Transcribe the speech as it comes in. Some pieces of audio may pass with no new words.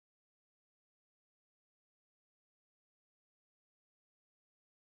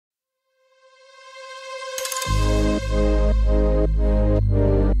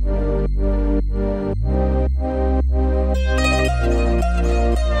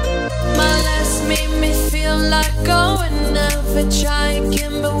never try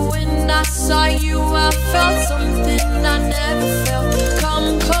again, but when I saw you, I felt something I never felt.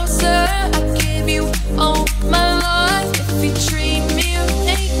 Come closer, I give you all my life. If you treat me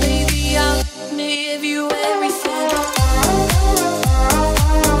right, baby, I'll give you everything.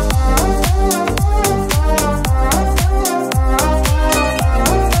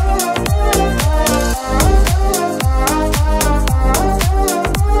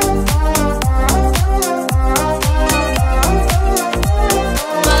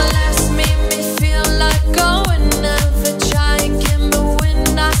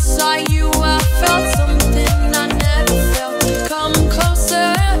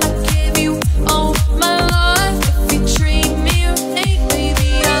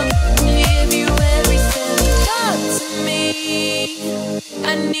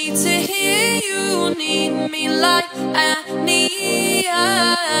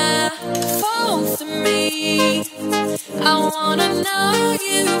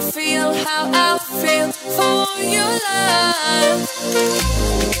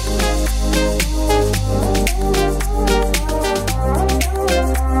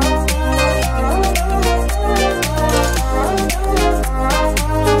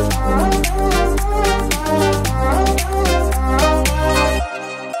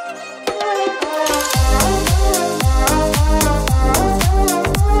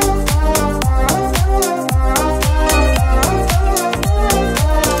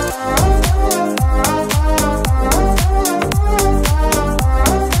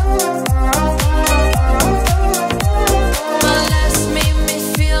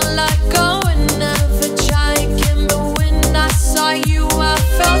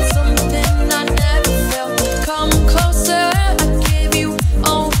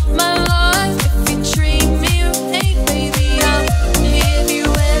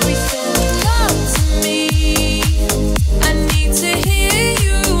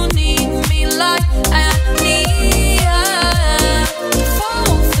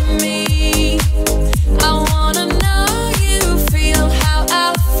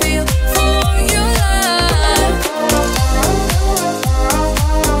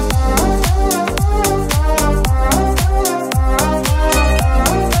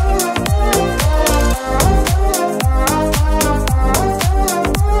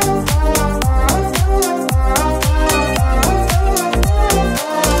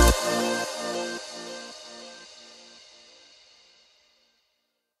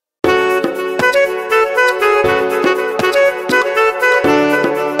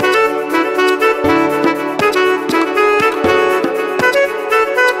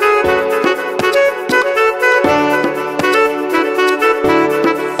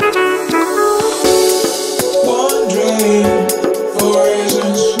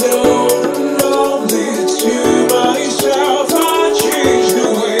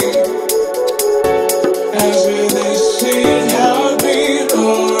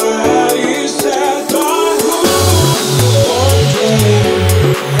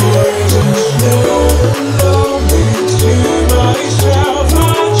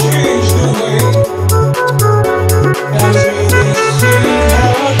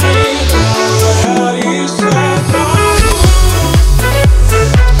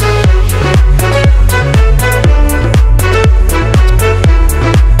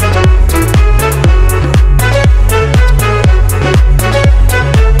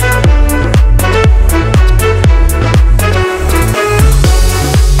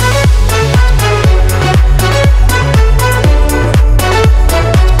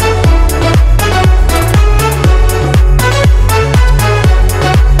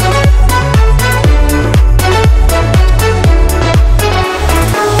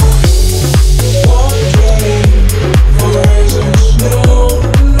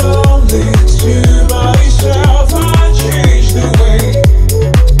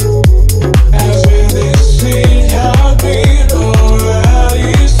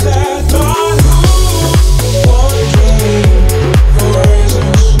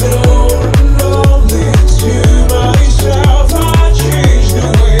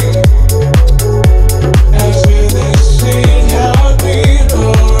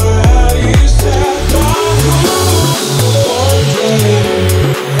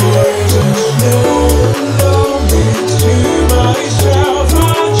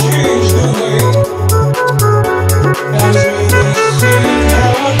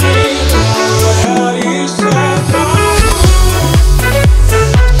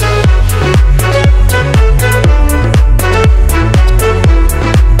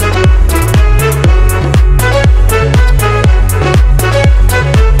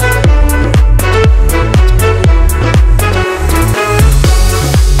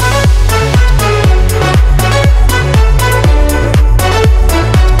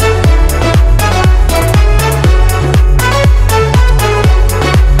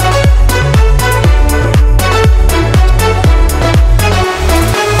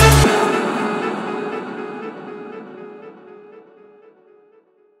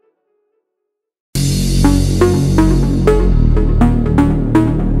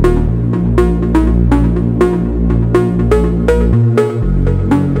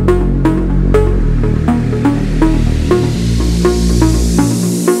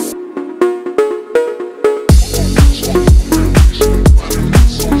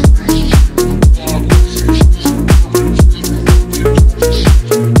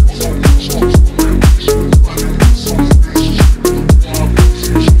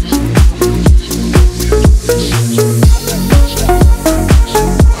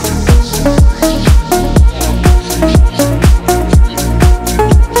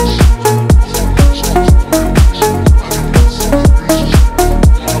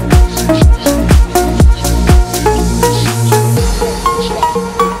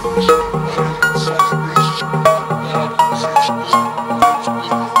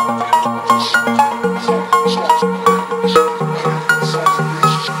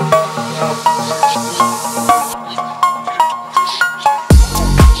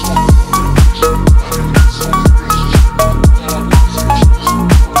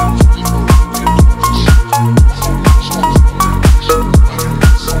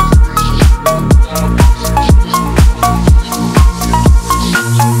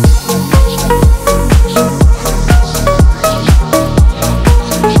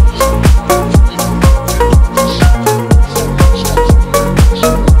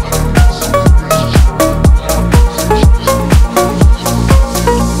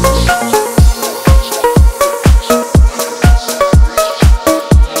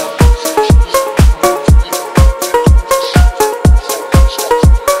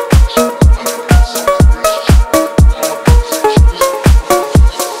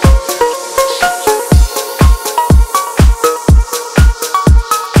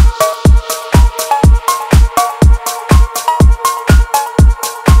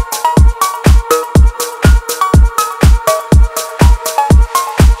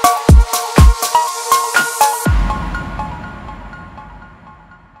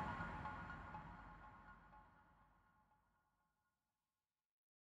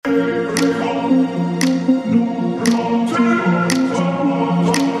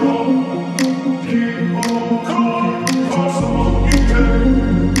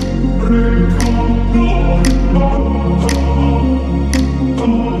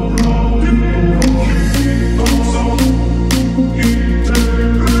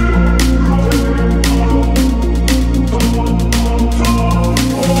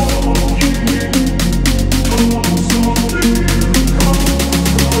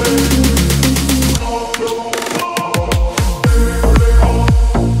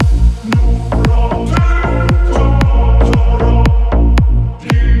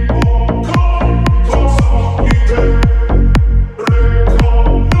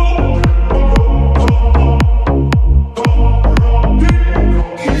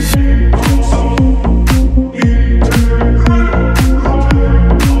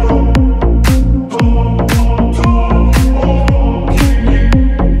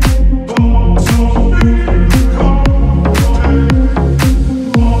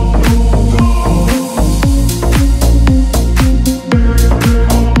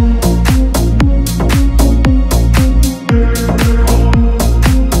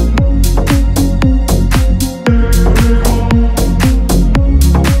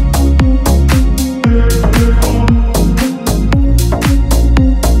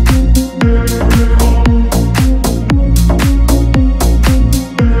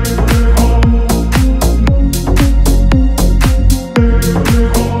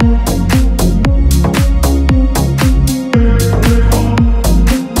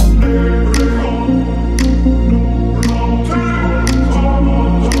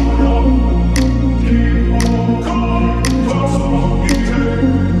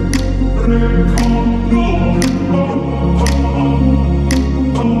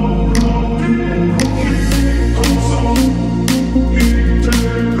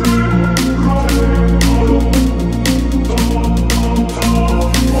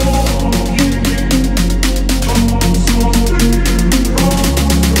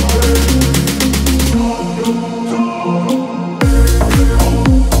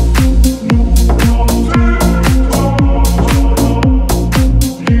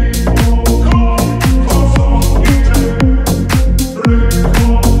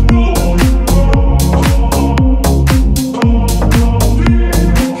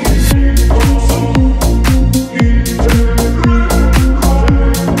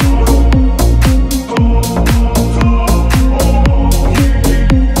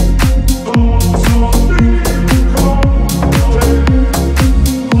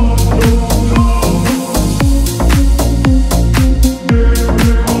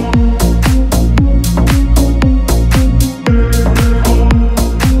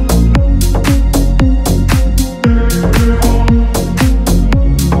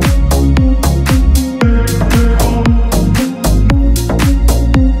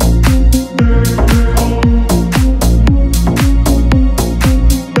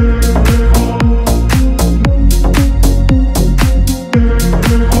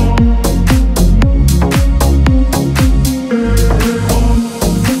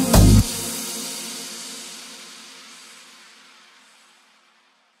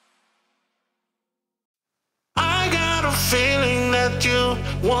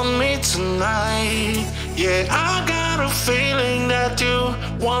 want me tonight. Yeah, I got a feeling that you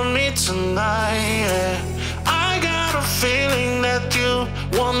want me tonight. Yeah, I got a feeling that you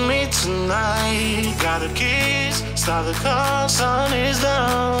want me tonight. Got a kiss, start the car, sun is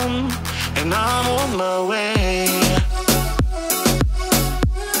down, and I'm on my way.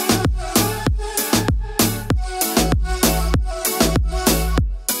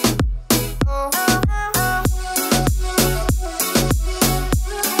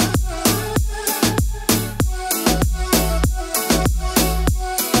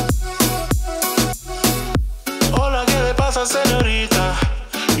 Senorita,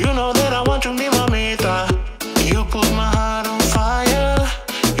 you know that I want you, mi mamita. You put my heart on fire.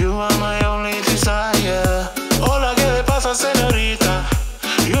 You are my only desire. Hola, ¿qué le pasa, senorita?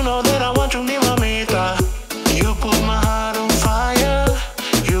 You know that I want you, mi mamita. You put my heart on fire.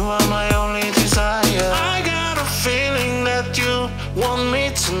 You are my only desire. I got a feeling that you want me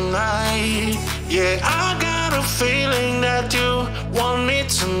tonight. Yeah, I got a feeling that you want me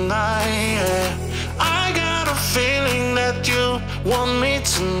tonight. Yeah, I got a feeling that you want me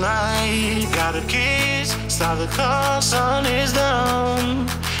tonight. Got a kiss, start the car, sun is down,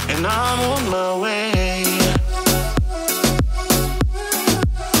 and I'm on my way.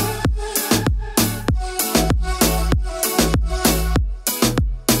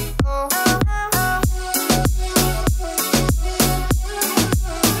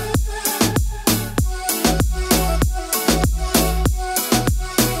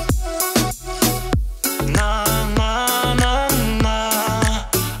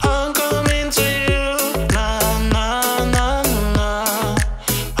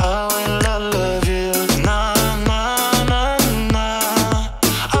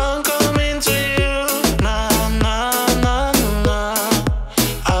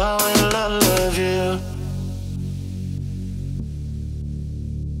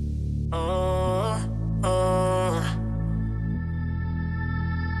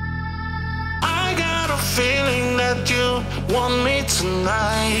 Feeling that you want me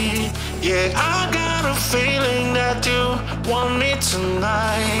tonight. Yeah, I got a feeling that you want me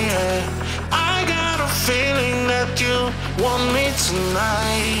tonight. Yeah, I got a feeling that you want me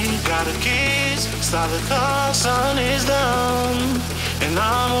tonight. Got a kiss, start the car, sun is down, and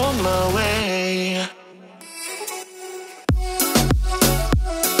I'm on my way.